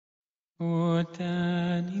Oh,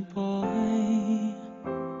 Danny boy,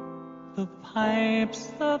 the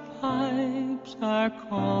pipes are calling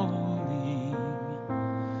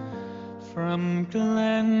from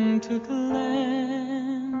glen to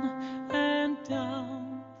glen and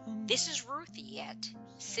down. This is Ruthie at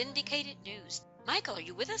Syndicated News. Michael, are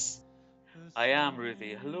you with us? I am,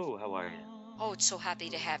 Ruthie. Hello, how are you? Oh, it's so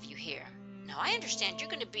happy to have you here. Now, I understand you're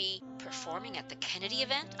going to be performing at the Kennedy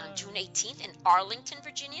event on June 18th in Arlington,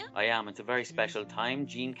 Virginia? I am. It's a very special time.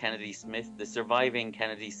 Jean Kennedy Smith, the surviving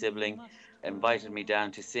Kennedy sibling, invited me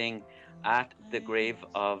down to sing at the grave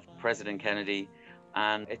of President Kennedy.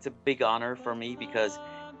 And it's a big honor for me because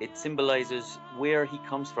it symbolizes where he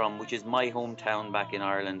comes from, which is my hometown back in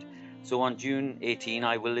Ireland. So on June 18,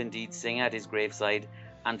 I will indeed sing at his graveside.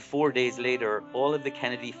 And 4 days later, all of the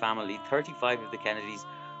Kennedy family, 35 of the Kennedys,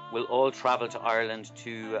 will all travel to Ireland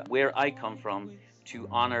to where I come from to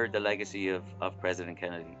honor the legacy of President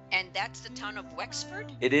Kennedy. And that's the town of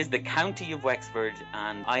Wexford? It is the county of Wexford,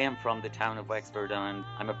 and I am from the town of Wexford, and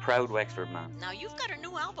I'm a proud Wexford man. Now, you've got a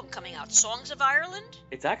new album coming out, Songs of Ireland?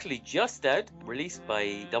 It's actually just out, released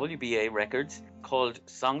by WBA Records, called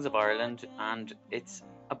Songs of Ireland, and it's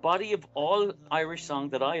a body of all Irish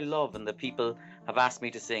songs that I love and that people have asked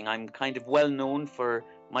me to sing. I'm kind of well known for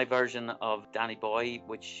my version of Danny Boy,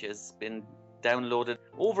 which has been downloaded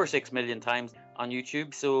over 6 million times on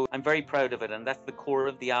YouTube, so I'm very proud of it, and that's the core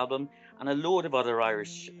of the album, and a load of other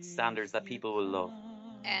Irish standards that people will love.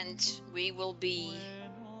 And we will be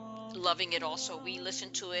loving it also. We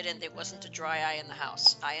listened to it and there wasn't a dry eye in the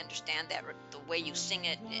house. I understand that the way you sing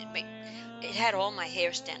it, it had all my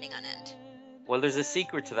hair standing on end. Well, there's a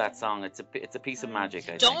secret to that song. It's a piece of magic,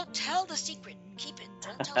 I think. Don't tell the secret. Keep it.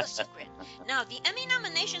 Don't tell the secret. Now, the Emmy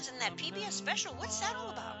nominations in that PBS special, what's that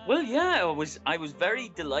all about? Well, yeah, I was very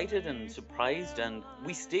delighted and surprised, and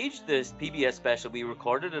we staged this PBS special. We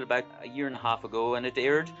recorded it about a year and a half ago, and it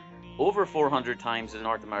aired over 400 times in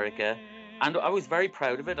North America, and I was very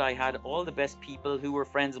proud of it. I had all the best people who were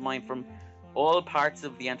friends of mine from all parts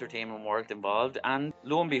of the entertainment world involved, and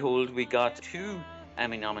lo and behold, we got 2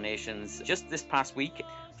 Emmy nominations just this past week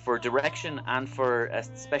for direction and for a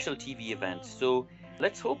special TV event. So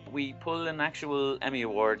let's hope we pull an actual Emmy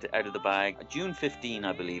award out of the bag. June 15,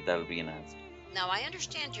 I believe that'll be announced. Now, I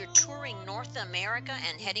understand you're touring North America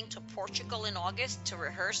and heading to Portugal in August to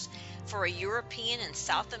rehearse for a European and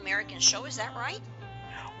South American show. Is that right?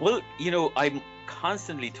 Well, you know, I'm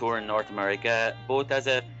constantly touring North America, both as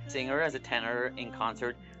a singer, as a tenor in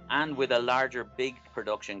concert, and with a larger big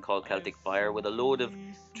production called Celtic Fire with a load of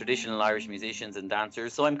traditional Irish musicians and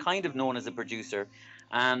dancers. So I'm kind of known as a producer,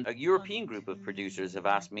 and a European group of producers have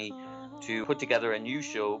asked me to put together a new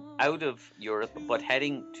show out of Europe but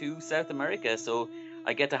heading to South America. So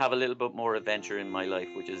I get to have a little bit more adventure in my life,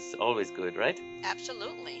 which is always good, right?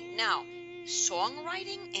 Absolutely. Now,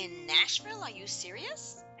 songwriting in Nashville, are you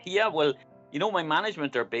serious? Yeah, well, you know, my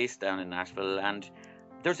management are based down in Nashville, and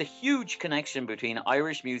there's a huge connection between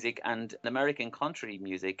Irish music and American country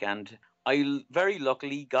music, and I very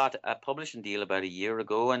luckily got a publishing deal about a year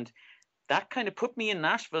ago, and that kind of put me in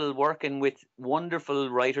Nashville working with wonderful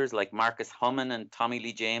writers like Marcus Hummin and Tommy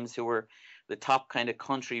Lee James, who were the top kind of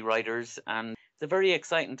country writers, and it's a very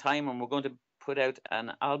exciting time, and we're going to put out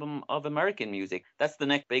an album of American music. That's the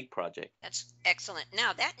next big project. That's excellent.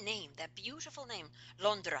 Now, that name, that beautiful name,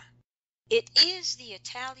 Londra, it is the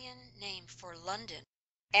Italian name for London.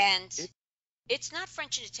 And it's not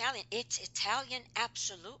French and Italian, it's Italian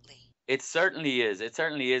absolutely. It certainly is. It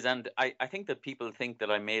certainly is. And I think that people think that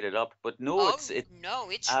I made it up, but no, it's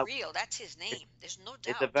real. That's his name. There's no doubt.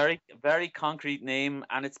 It's a very, very concrete name,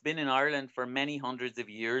 and it's been in Ireland for many hundreds of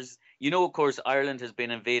years. You know, of course, Ireland has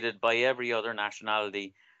been invaded by every other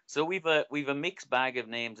nationality. So we've a mixed bag of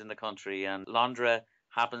names in the country, and Londra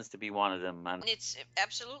happens to be one of them. And it's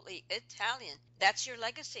absolutely Italian. That's your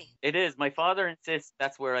legacy. It is. My father insists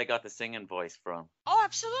that's where I got the singing voice from. Oh,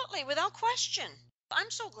 absolutely, without question. I'm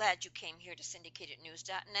so glad you came here to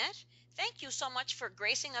syndicatednews.net. Thank you so much for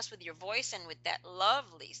gracing us with your voice and with that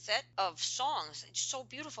lovely set of songs. It's so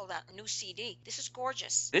beautiful, that new CD. This is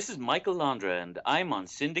gorgeous. This is Michael Londra, and I'm on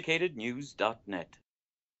syndicatednews.net.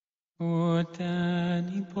 Oh,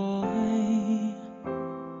 Danny boy,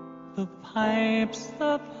 the pipes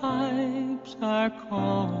are calling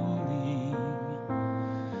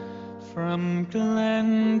from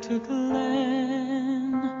glen to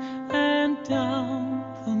glen and down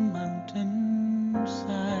the mountainside.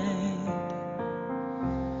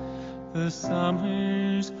 The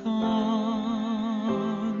summer's gone.